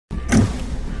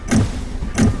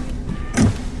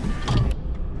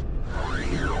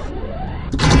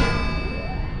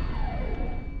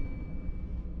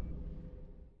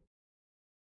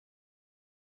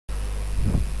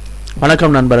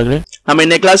வணக்கம் நண்பர்களே, நம்ம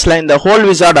இந்த கிளாஸ்ல இந்த ஹோல்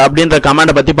விசார்ட் அப்படின்ற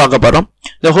கமாண்டை பத்தி பார்க்க போறோம்.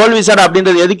 இந்த ஹோல் விசார்ட்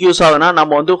அப்படின்றது எதுக்கு யூஸ் ஆகுதுன்னா,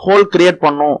 நம்ம வந்து ஹோல் கிரியேட்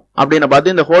பண்ணோம் அப்படின்னு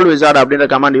பார்த்து இந்த ஹோல் விசார்ட் அப்படின்ற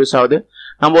கமாண்ட் யூஸ் ஆகுது.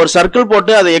 நம்ம ஒரு சர்க்கிள்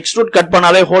போட்டு அதை எக்ஸ்ட்ரூட் கட்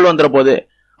பண்ணாலே ஹோல் வந்துற போகுது.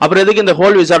 அப்புறம் எதுக்கு இந்த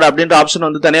ஹோல் விசார்ட் அப்படின்ற ஆப்ஷன்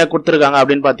வந்து தனியாக கொடுத்துருக்காங்க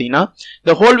அப்படின்னு பாத்தீங்கன்னா,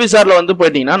 இந்த ஹோல் விசார்ட்ல வந்து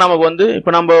போயிட்டீங்கன்னா நமக்கு வந்து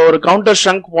இப்போ நம்ம ஒரு கவுண்டர்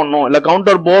ஷங்க் போடணும் இல்ல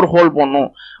கவுண்டர் போர் ஹோல் போடணும்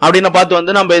அப்படின்னு பார்த்து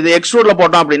வந்து நம்ம இது எக்ஸ்ட்ரூட்ல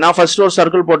போட்டோம் அப்படின்னா ஃபர்ஸ்ட் ஒரு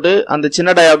சர்க்கிள் போட்டு அந்த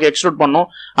சின்ன டயாவுக்கு எக்ஸ்ட்ரூட் பண்ணணும்.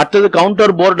 அடுத்தது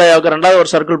கவுண்டர் போர் டயாவுக்கு ரெண்டாவது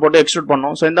ஒரு சர்க்கிள் போட்டு எக்ஸ்ட்ரூட்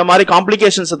பண்ணணும். ஸோ இந்த மாதிரி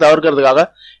காம்ப்ளிகேஷன்ஸை தவிர்க்கிறதுக்காக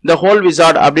இந்த ஹோல்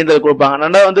விசார்ட் அப்படின்றது கொடுப்பாங்க.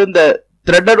 ரெண்டாவது வந்து இந்த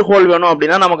த்ரெட்டட் ஹோல் வேணும்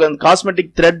அப்படின்னா நமக்கு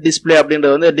காஸ்மெட்டிக் த்ரெட் டிஸ்பிளே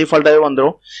அப்படின்றது வந்து டிஃபால்ட்டாகவே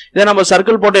வந்துடும். இதே நம்ம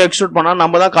சர்க்கிள் போட்டு எக்ஸ்ட்ரூட் பண்ணா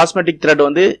நம்ம தான் காஸ்மெட்டிக் த்ரெட்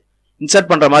வந்து இன்சர்ட்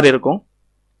பண்ற மாதிரி இருக்கும்.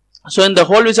 ஸோ இந்த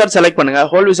ஹோல் விசார்ட் செலக்ட் பண்ணுங்க.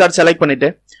 ஹோல் விசார்ட் செலக்ட் பண்ணிட்டு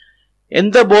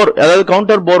எந்த போர், அதாவது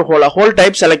கவுண்டர் போர் ஹோலா, ஹோல்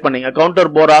டைப் செலக்ட் பண்ணீங்க.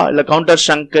 கவுண்டர் போரா இல்ல கவுண்டர்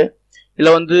ஷங்க்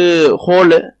இல்ல வந்து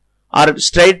ஹோல் ஆர்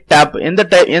ஸ்ட்ரைட் டேப்,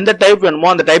 எந்த டைப்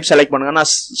வேணுமோ அந்த டைப் செலக்ட் பண்ணுங்க.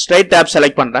 நான் ஸ்ட்ரைட் டேப்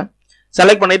செலக்ட் பண்றேன்.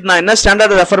 செலக்ட் பண்ணிட்டு நான் என்ன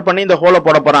ஸ்டாண்டர்ட் ரெஃபர் பண்ணி இந்த ஹோலை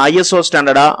போட போறேன், ஐஎஸ்ஓ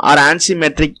ஸ்டாண்டர்டா ஆர் ஆன்சி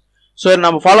மெட்ரிக். ஸோ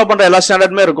நம்ம ஃபாலோ பண்ற எல்லா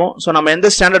ஸ்டாண்டர்டுமே இருக்கும். ஸோ நம்ம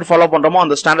எந்த ஸ்டாண்டர்ட் ஃபாலோ பண்றோமோ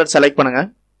அந்த ஸ்டாண்டர்ட் செலக்ட் பண்ணுங்க.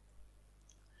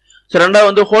 ஸோ ரெண்டாவது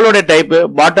வந்து ஹோலோட டைப்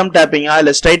பாட்டம் டேப்பிங்கா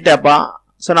இல்ல ஸ்ட்ரைட் டேப்பா.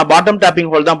 ஸோ நான் பாட்டம் டேப்பிங்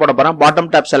ஹோல் தான் போட போறேன். பாட்டம்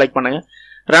டேப் செலக்ட் பண்ணுங்க.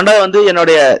 ரெண்டாவது வந்து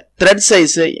என்னுடைய த்ரெட்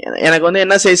சைஸ், எனக்கு வந்து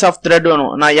என்ன சைஸ் ஆஃப் த்ரெட் வேணும்,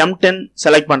 நான் M10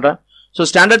 செலக்ட் பண்றேன். ஸோ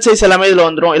ஸ்டாண்டர்ட் சைஸ் எல்லாமே இதுல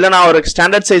வந்துடும். இல்ல நான் ஒரு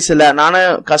ஸ்டாண்டர்ட் சைஸ் இல்ல நானே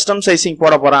கஸ்டம் சைசிங்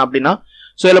போட போறேன் அப்படின்னா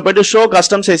ஸோ இதுல போயிட்டு ஷோ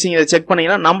கஸ்டம் சைசிங் இதை செக்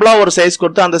பண்ணீங்கன்னா நம்மளா ஒரு சைஸ்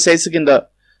கொடுத்து அந்த சைஸுக்கு இந்த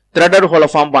த்ரெட்டட் ஹோலை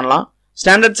ஃபார்ம் பண்ணலாம்.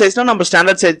 ஸ்டாண்டர்ட் சைஸ்னா நம்ம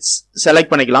ஸ்டாண்டர்ட் சைஸ்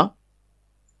செலக்ட் பண்ணிக்கலாம்.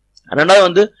 ரெண்டாவது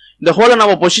வந்து இந்த ஹோலை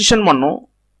நம்ம பொசிஷன் பண்ணணும்.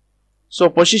 ஸோ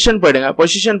பொசிஷன் போயிடுங்க.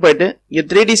 பொசிஷன் போயிட்டு இங்கே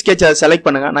 3D ஸ்கெட்ச் அதை செலக்ட்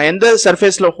பண்ணுங்க. நான் எந்த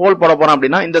சர்ஃபேஸ்ல ஹோல் போட போறேன்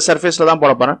அப்படின்னா இந்த சர்ஃபேஸ்ல தான்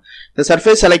போட போறேன். இந்த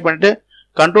சர்ஃபேஸ் செலக்ட் பண்ணிட்டு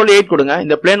Ctrl 8 கொடுங்க.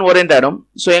 இந்த பிளேன் ஓரியன்ட் ஆயிடும்.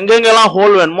 ஸோ எங்கெங்கெல்லாம்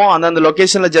ஹோல் வேணுமோ அந்த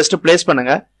லொகேஷன்ல ஜஸ்ட் பிளேஸ்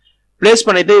பண்ணுங்க. பிளேஸ்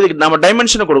பண்ணிட்டு இதுக்கு நம்ம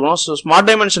டைமென்ஷன் கொடுக்கணும். ஸோ ஸ்மார்ட்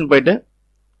டைமென்ஷன் போயிட்டு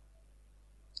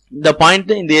இந்த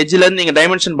பாயிண்ட் இந்த எட்ஜ்ல இருந்து நீங்க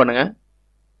டைமென்ஷன் பண்ணுங்க.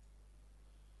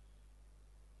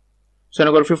 ஸோ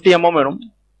எனக்கு ஒரு 50 mm வேணும்.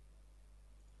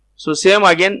 ஸோ சேம்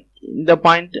அகைன் இந்த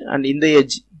பாயிண்ட் அண்ட் இந்த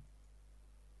எட்ஜ்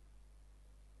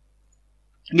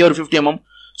இங்க ஒரு 50 mm.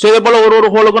 ஸோ இதே போல ஒரு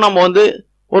ஹோலுக்கும் நம்ம வந்து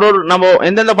நம்ம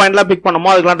எந்தெந்த பாயிண்ட்லாம் பிக் பண்ணமோ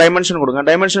அதுக்கெல்லாம் டைமென்ஷன் கொடுங்க.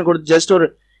 டைமென்ஷன் கொடுத்து ஜஸ்ட் ஒரு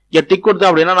டிக் கொடுத்தோம்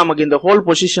அப்படின்னா நமக்கு இந்த ஹோல்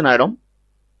பொசிஷன் ஆயிடும்.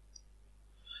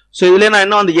 ஸோ இதுல நான்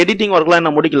இன்னும் அந்த எடிட்டிங் ஒர்க்லாம்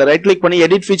என்ன முடிக்கல. ரைட் கிளிக் பண்ணி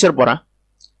எடிட் ஃபீச்சர் போறேன்.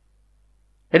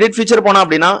 எடிட் ஃபீச்சர் போனா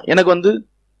அப்படின்னா எனக்கு வந்து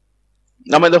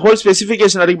நம்ம இந்த ஹோல்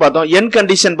ஸ்பெசிபிகேஷன் வரைக்கும் பார்த்தோம். என்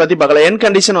கண்டிஷன் பத்தி பார்க்கல. என்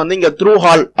கண்டிஷன் வந்து இங்க த்ரூ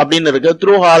ஹால் அப்படின்னு இருக்கு.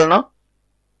 த்ரூ ஹால்னா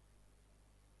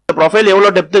ப்ரொஃபைல்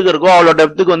எவ்வளவு டெப்த்துக்கு இருக்கோ அவ்வளவு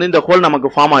டெப்த்துக்கு வந்து இந்த ஹோல்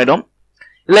நமக்கு ஃபார்ம் ஆயிடும்.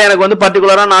 இல்ல எனக்கு வந்து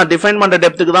பர்டிகுலரா நான் டிஃபைன் பண்ற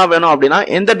டெப்த்துக்கு தான் வேணும் அப்படின்னா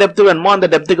எந்த டெப்த் வேணுமோ அந்த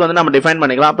டெப்த்துக்கு வந்து நம்ம டிஃபைன்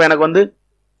பண்ணிக்கலாம். அப்ப எனக்கு வந்து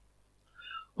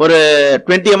ஒரு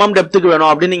 20 mm டெப்த்துக்கு வேணும்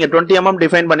அப்படின்னு நீங்க 20 mm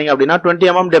டிஃபைன் பண்ணீங்க அப்படின்னா 20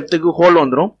 mm டெப்த்துக்கு ஹோல்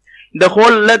வந்துடும். இந்த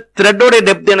ஹோல்ல த்ரெட்டோட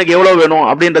டெப்த் எனக்கு எவ்வளவு வேணும்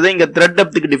அப்படின்றத இங்க த்ரெட்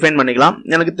டெப்த்துக்கு டிஃபைன் பண்ணிக்கலாம்.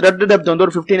 எனக்கு த்ரெட் டெப்த் வந்து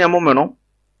ஒரு 15 mm வேணும்.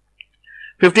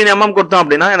 15 mm கொடுத்தோம்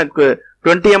அப்படின்னா எனக்கு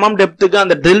 20 mm டெப்த்துக்கு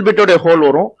அந்த ட்ரில் பிட்டோட ஹோல்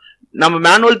வரும். நம்ம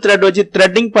மேனுவல் த்ரெட் வச்சு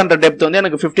த்ரெட்டிங் பண்ற டெப்த் வந்து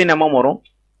எனக்கு 15 mm வரும்.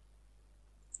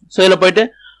 ஸோ இதுல போயிட்டு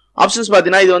ஆப்ஷன்ஸ்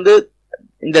பாத்தீங்கன்னா இது வந்து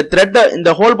இந்த த்ரெட் இந்த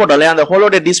ஹோல் போட்டாலே அந்த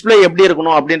ஹோலோட டிஸ்பிளே எப்படி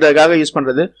இருக்கணும் அப்படின்றதுக்காக யூஸ்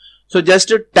பண்றது. So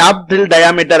just top drill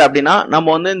diameter அப்படின்னா நம்ம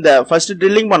வந்து இந்த ஃபர்ஸ்ட்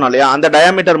ட்ரில்லிங் பண்ணோம் இல்லையா அந்த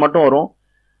டயாமீட்டர் மட்டும் வரும்.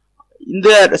 இந்த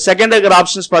செகண்ட் இருக்கிற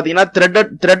ஆப்ஷன்ஸ் பாத்தீங்கன்னா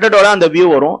த்ரெட்டடோட அந்த வியூ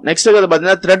வரும். நெக்ஸ்ட் இருக்கிறது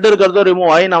பாத்தீங்கன்னா த்ரெட் இருக்கிறதும்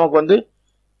ரிமூவ் ஆகி நமக்கு வந்து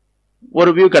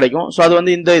ஒரு வியூ கிடைக்கும். ஸோ அது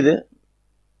வந்து இந்த இது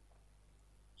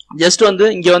ஜஸ்ட் வந்து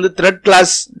இங்க வந்து த்ரெட்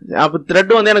கிளாஸ், அப்ப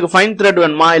த்ரெட் வந்து எனக்கு ஃபைன் த்ரெட்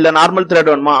வேணுமா இல்ல நார்மல் த்ரெட்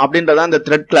வேணுமா அப்படின்றத இந்த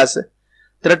thread class.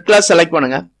 Thread class select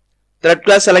பண்ணுங்க. த்ரெட்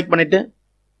கிளாஸ் செலக்ட் பண்ணிட்டு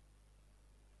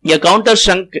இங்க கவுண்டர்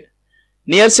ஷங்க்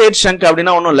நியர் சைட் ஷங்க்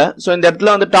அப்படின்னா ஒன்றும் இல்லை. ஸோ இந்த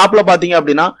இடத்துல வந்து டாப்ல பாத்தீங்க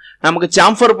அப்படின்னா நமக்கு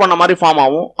சாம்பர் பண்ண மாதிரி ஃபார்ம்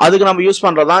ஆகும். அதுக்கு நம்ம யூஸ்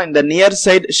பண்றதுதான் இந்த நியர்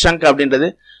சைட் ஷங்க் அப்படின்றது.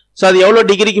 ஸோ அது எவ்வளவு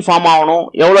டிகிரிக்கு ஃபார்ம் ஆகணும்,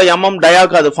 எவ்வளவு mm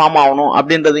டயாக்கு அது ஃபார்ம் ஆகணும்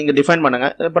அப்படின்றது இங்க டிஃபைன் பண்ணுங்க.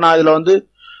 இப்போ நான் இதுல வந்து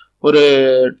ஒரு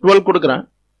 12 கொடுக்குறேன்.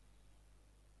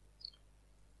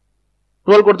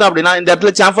 12 கொடுத்தோம் அப்படின்னா இந்த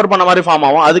இடத்துல சாம்பர் பண்ண மாதிரி ஃபார்ம்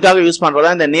ஆகும். அதுக்காக யூஸ் பண்றதா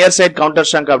இந்த நியர் சைட் கவுண்டர்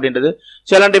ஷங்க் அப்படின்றது.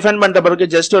 ஸோ எல்லாம் டிஃபைன் பண்ணிட்ட பிறகு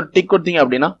ஜஸ்ட் ஒரு டிக் கொடுத்தீங்க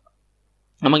அப்படின்னா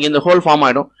நமக்கு இந்த ஹோல் ஃபார்ம்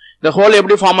ஆயிடும். இந்த ஹோல்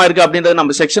எப்படி ஃபார்ம் ஆயிருக்கு அப்படின்றத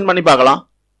நம்ம செக்ஷன் பண்ணி பார்க்கலாம்.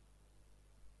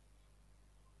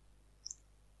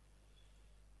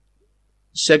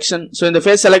 செக்ஷன். ஸோ இந்த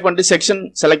ஃபேஸ் செலக்ட் பண்ணிட்டு செக்ஷன்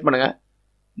செலக்ட் பண்ணுங்க.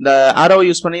 இந்த ஆரோவை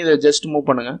யூஸ் பண்ணி இதை ஜஸ்ட் மூவ்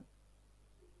பண்ணுங்க.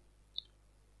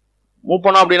 மூவ்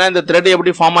பண்ணோம் அப்படின்னா இந்த த்ரெட்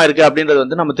எப்படி ஃபார்ம் ஆயிருக்கு அப்படின்றது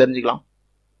வந்து நம்ம தெரிஞ்சுக்கலாம்.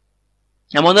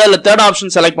 நம்ம வந்து அதில் தேர்ட்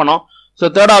ஆப்ஷன் செலக்ட் பண்ணோம். ஸோ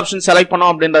தேர்ட் ஆப்ஷன் செலக்ட்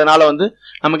பண்ணோம் அப்படின்றதுனால வந்து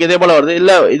நமக்கு இதே போல வருது.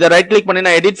 இல்ல இதை ரைட் கிளிக் பண்ணி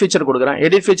நான் எடிட் ஃபீச்சர் கொடுக்குறேன்.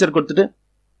 எடிட் ஃபீச்சர் கொடுத்துட்டு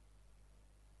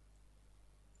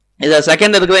இதை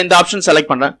செகண்ட் இருக்கிற இந்த ஆப்ஷன் செலக்ட்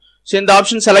பண்றேன். ஸோ இந்த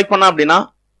ஆப்ஷன் செலக்ட் பண்ண அப்படின்னா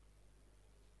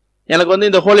எனக்கு வந்து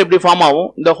இந்த ஹோல் எப்படி ஃபார்ம் ஆகும்.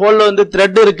 இந்த ஹோல்ல வந்து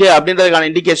த்ரெட் இருக்கு அப்படின்றதுக்கான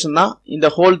இண்டிகேஷன் தான் இந்த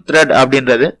ஹோல் த்ரெட்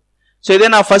அப்படின்றது. ஸோ இதே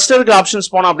நான் ஃபர்ஸ்ட் இருக்கிற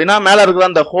ஆப்ஷன்ஸ் போனோம் அப்படின்னா மேலே இருக்கிற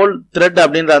அந்த ஹோல் த்ரெட்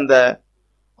அப்படின்ற அந்த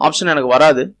ஆப்ஷன் எனக்கு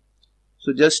வராது. ஸோ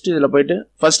ஜஸ்ட் இதில் போயிட்டு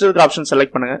ஃபர்ஸ்ட் இருக்கிற ஆப்ஷன்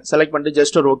செலக்ட் பண்ணுங்க. செலக்ட் பண்ணிட்டு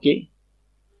ஜஸ்ட் ஒரு ஓகே.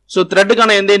 ஸோ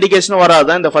த்ரெட்டுக்கான எந்த இண்டிகேஷனும் வராது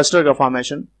தான் இந்த ஃபர்ஸ்ட் இருக்கிற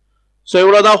ஃபார்மேஷன். ஸோ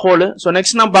இவ்வளோதான் ஹோல். ஸோ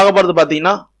நெக்ஸ்ட் நம்ம பார்க்க போகிறது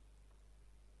பார்த்தீங்கன்னா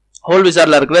ஹோல்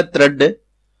விசார்டில் இருக்கிற த்ரெட்டு.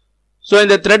 ஸோ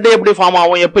இந்த த்ரெட் எப்படி ஃபார்ம்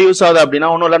ஆகும், எப்போ யூஸ் ஆகுது அப்படின்னா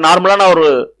ஒன்றும் இல்லை. நார்மலாக நான் ஒரு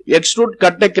எக்ஸ்ட்ரூட்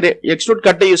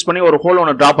கட்டை யூஸ் பண்ணி ஒரு ஹோல்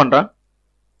ஒன்று ட்ரா பண்ணுறேன்.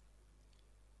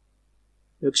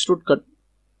 எக்ஸ்ட்ரூட் கட்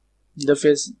இந்த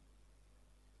ஃபேஸ்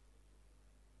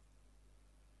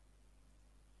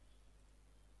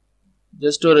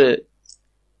ஜஸ்ட் ஒரு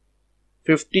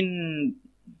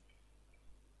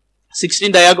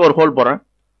 16 டயாக்கு ஒரு ஹோல் போடுறேன்.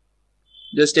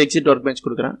 ஜஸ்ட் எக்ஸிட் ஒர்க் பெஞ்ச்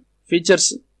கொடுக்குறேன். ஃபீச்சர்ஸ்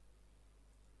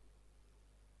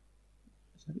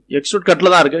எக்ஸ்ட்ரூட் கட்ல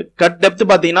தான் இருக்கு. கட் டெப்த்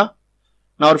பார்த்தீங்கன்னா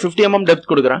நான் ஒரு 50 mm டெப்த்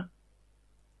கொடுக்குறேன்.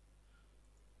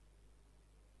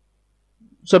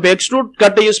 ஸோ இப்போ எக்ஸ்ட்ரூட்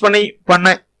கட்டை யூஸ்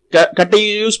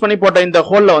பண்ணி போட்ட இந்த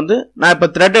ஹோல்ல வந்து நான் இப்போ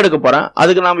த்ரெட் எடுக்க போறேன்.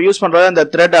 அதுக்கு நாம யூஸ் பண்றது அந்த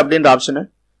த்ரெட் அப்படின்ற ஆப்ஷனு.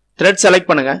 த்ரெட் செலக்ட்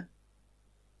பண்ணுங்க.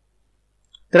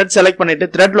 த்ரெட் செலக்ட் பண்ணிட்டு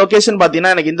த்ரெட் லொகேஷன்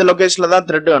பார்த்தீங்கன்னா எனக்கு இந்த லொகேஷன்ல தான்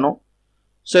த்ரெட் வேணும்.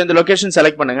 ஸோ இந்த லொகேஷன்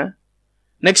செலக்ட் பண்ணுங்க.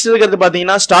 நெக்ஸ்ட் இருக்கிறது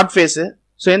பார்த்தீங்கன்னா ஸ்டார்ட் ஃபேஸ்.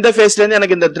 ஸோ எந்த ஃபேஸ்லேருந்து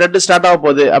எனக்கு இந்த த்ரெட் ஸ்டார்ட் ஆக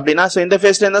போகுது அப்படின்னா ஸோ இந்த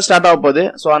ஃபேஸ்லேருந்து தான் ஸ்டார்ட் ஆக போகுது.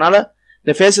 ஸோ அதனால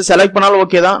இந்த ஃபேஸ் செலக்ட் பண்ணாலும்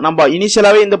ஓகே தான். நம்ம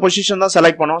இனிஷியலாகவே இந்த பொசிஷன் தான்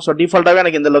செலக்ட் பண்ணோம். ஸோ டிஃபால்ட்டாகவே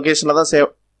எனக்கு இந்த லொகேஷனில் தான்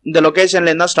இந்த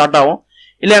லொகேஷன்லேருந்து தான் ஸ்டார்ட் ஆகும்.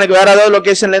 இல்லை எனக்கு வேற ஏதாவது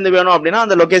லொகேஷன்லேருந்து வேணும் அப்படின்னா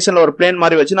அந்த லொகேஷனில் ஒரு பிளேன்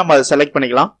மாதிரி வச்சு நம்ம அதை செலக்ட்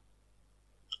பண்ணிக்கலாம்.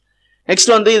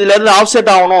 நெக்ஸ்ட் வந்து இதுல இருந்து ஆஃப்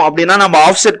செட் ஆகணும் அப்படின்னா நம்ம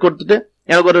ஆஃப் செட் கொடுத்துட்டு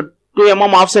எனக்கு ஒரு 2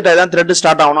 mm ஆஃப் செட் ஆதான் த்ரெட்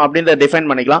ஸ்டார்ட் ஆகணும் அப்படின்றத டிஃபைன்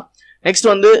பண்ணிக்கலாம். நெக்ஸ்ட்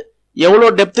வந்து எவ்வளோ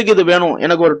டெப்த்துக்கு இது வேணும்,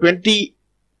 எனக்கு ஒரு 20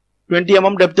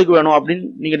 mm டெப்த்துக்கு வேணும் அப்படின்னு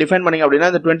நீங்க டிஃபைன் பண்ணீங்க அப்படின்னா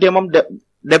இந்த 20 mm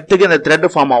டெப்த்துக்கு இந்த த்ரெட்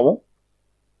ஃபார்ம் ஆகும்.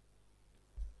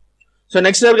 ஸோ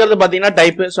நெக்ஸ்ட் இருக்கிறது பார்த்தீங்கன்னா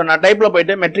டைப். ஸோ நான் டைப்ல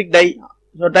போயிட்டு மெட்ரிக் டை.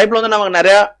 ஸோ டைப்ல வந்து நமக்கு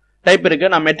நிறைய டைப் இருக்கு.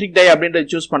 நான் மெட்ரிக் டை அப்படின்றது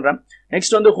சூஸ் பண்றேன்.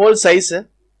 நெக்ஸ்ட் வந்து ஹோல் சைஸ்.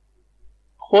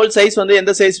 ஹோல் சைஸ் வந்து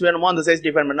எந்த சைஸ் வேணுமோ அந்த சைஸ்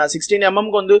டிஃபைன் பண்ண 16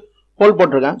 mmக்கு வந்து ஹோல்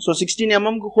போட்டிருக்கேன். ஸோ 16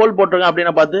 mmக்கு ஹோல் போட்டிருக்கேன்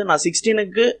அப்படின்னு பார்த்து நான்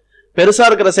 16க்கு பெருசா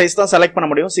இருக்கிற சைஸ் தான் செலக்ட் பண்ண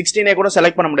முடியும். 16 கூட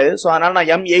செலக்ட் பண்ண முடியாது. ஸோ அதனால நான்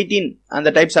M18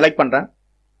 அந்த டைப் செலக்ட் பண்றேன்.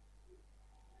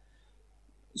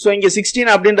 ஸோ இங்க 16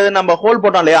 அப்படின்றது நம்ம ஹோல்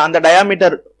போட்டோம் இல்லையா அந்த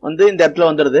டயாமீட்டர் வந்து இந்த இடத்துல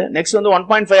வந்துருது. நெக்ஸ்ட் வந்து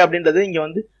 1.5 அப்படின்றது இங்க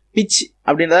வந்து பிச்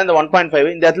அப்படின்றத இந்த 1.5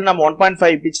 இந்த இடத்துல நம்ம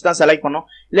 1.5 பிச் தான் செலக்ட் பண்ணோம்.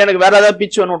 இல்ல எனக்கு வேற ஏதாவது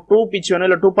பிச் வேணும், 2 பிச் வேணும்,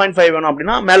 இல்ல 2.5 வேணும்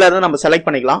அப்படின்னா மேல இருந்து நம்ம செலக்ட்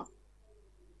பண்ணிக்கலாம்.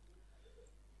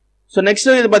 ஸோ நெக்ஸ்ட்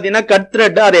இது பாத்தீங்கன்னா cut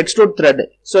thread R extrude thread.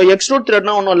 So extrude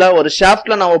த்ரெட்னா ஒன்றும் இல்லை, ஒரு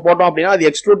ஷாஃப்ட்ல நம்ம போட்டோம் அப்படின்னா அது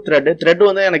எக்ஸ்ட்ரூட் த்ரெட். த்ரெட்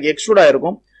வந்து எனக்கு எக்ஸ்ட்ரூட்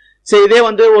ஆயிருக்கும். ஸோ இதே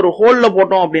வந்து ஒரு ஹோல்ல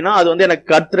போட்டோம் அப்படின்னா அது வந்து எனக்கு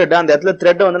கட் த்ரெட். அந்த இடத்துல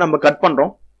த்ரெட் வந்து நம்ம கட்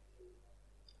பண்றோம்.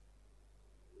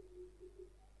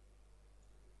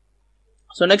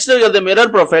 ஸோ நெக்ஸ்ட் இருக்கிறது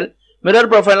மிரர் ப்ரொஃபைல். மிரர்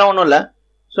ப்ரொஃபைல்லாம் ஒன்றும் இல்லை.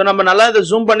 ஸோ நம்ம நல்லா இதை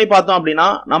ஜூம் பண்ணி பார்த்தோம் அப்படின்னா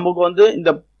நமக்கு வந்து இந்த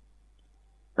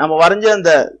நம்ம வரைஞ்ச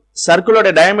அந்த சர்க்கிளோட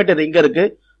டயாமீட்டர் இங்க இருக்கு.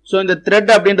 ஸோ இந்த த்ரெட்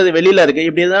அப்படின்றது வெளியில இருக்கு.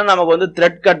 இப்படி இருந்தால் நமக்கு வந்து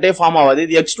த்ரெட் கட்டே ஃபார்ம் ஆகாது.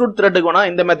 இது எக்ஸ்ட்ரூட் த்ரெட்டுக்கு வேணா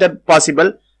இந்த மெத்தட் பாசிபிள்.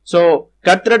 ஸோ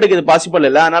கட் த்ரெட்டுக்கு இது பாசிபிள்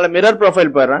இல்லை. அதனால மிரர்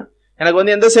ப்ரொஃபைல் போயிடுறேன். எனக்கு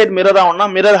வந்து எந்த சைடு மிரர் ஆகும்னா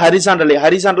மிரர்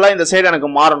ஹரிசாண்டலா இந்த சைடு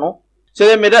எனக்கு மாறணும். ஸோ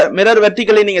இதே மிரர்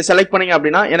வெர்டிகலி நீங்க செலக்ட் பண்ணீங்க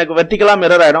அப்படின்னா எனக்கு வெர்டிகலா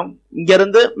மிரர் ஆயிடும். இங்க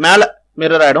இருந்து மேல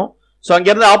மிரர் ஆயிடும். ஸோ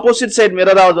அங்கிருந்து ஆப்போசிட் சைடு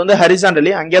மிரர் ஆகுது வந்து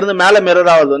ஹரிசாண்டலி, அங்கிருந்து மேல மிரர்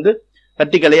ஆகுது வந்து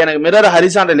வெர்டிகலி. எனக்கு மிரர்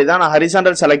ஹரிசாண்டலி தான். நான்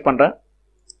ஹரிசாண்டல் செலக்ட் பண்றேன்.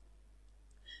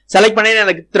 செலக்ட் பண்ணி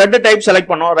எனக்கு த்ரெட் டைப் செலக்ட்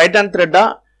பண்ணோம். ரைட் ஹேண்ட் த்ரெட்டா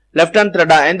லெஃப்ட் ஹேண்ட்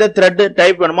த்ரெட்டா எந்த த்ரெட்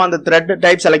டைப் வேணுமோ அந்த த்ரெட்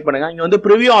டைப் செலக்ட் பண்ணுங்க. இங்க வந்து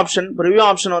ப்ரிவியூ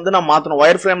ஆப்ஷன் வந்து நான் மாத்தணும்.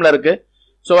 வயர் ஃப்ரேம்ல இருக்கு.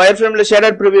 ஸோ வயர் ஃப்ரேம்ல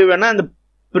ஷேடட் ப்ரிவியூ வேணா இந்த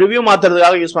ப்ரிவியூ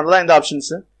மாத்துறதுக்காக யூஸ் பண்றதா இந்த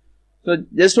ஆப்ஷன்ஸ். ஸோ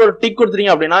ஜஸ்ட் ஒரு டிக்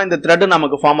கொடுத்தீங்க அப்படின்னா இந்த த்ரெட்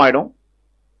நமக்கு ஃபார்ம் ஆயிடும்.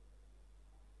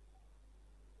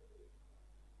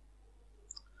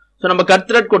 ஸோ நம்ம கட்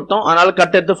த்ரெட் கொடுத்தோம், அதனால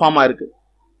கட் எடுத்து ஃபார்ம் ஆயிருக்கு.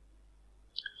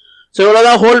 ஸோ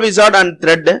இவ்வளவுதான் whole wizard and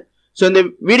thread. So இந்த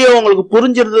வீடியோ உங்களுக்கு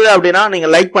புரிஞ்சிருந்தது அப்படின்னா நீங்க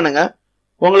லைக் பண்ணுங்க.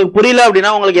 உங்களுக்கு புரியல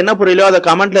அப்படின்னா உங்களுக்கு என்ன புரியலையோ அதை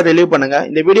கமெண்ட்ல ரிலீவ் பண்ணுங்க.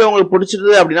 இந்த வீடியோ உங்களுக்கு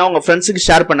பிடிச்சிருந்தது அப்படின்னா உங்க ஃப்ரெண்ட்ஸுக்கு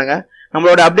ஷேர் பண்ணுங்க.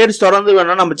 நம்மளோட அப்டேட்ஸ் தொடர்ந்து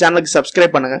வேணும்னா நம்ம சேனலுக்கு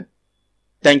சப்ஸ்கிரைப் பண்ணுங்க.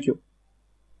 தேங்க்யூ.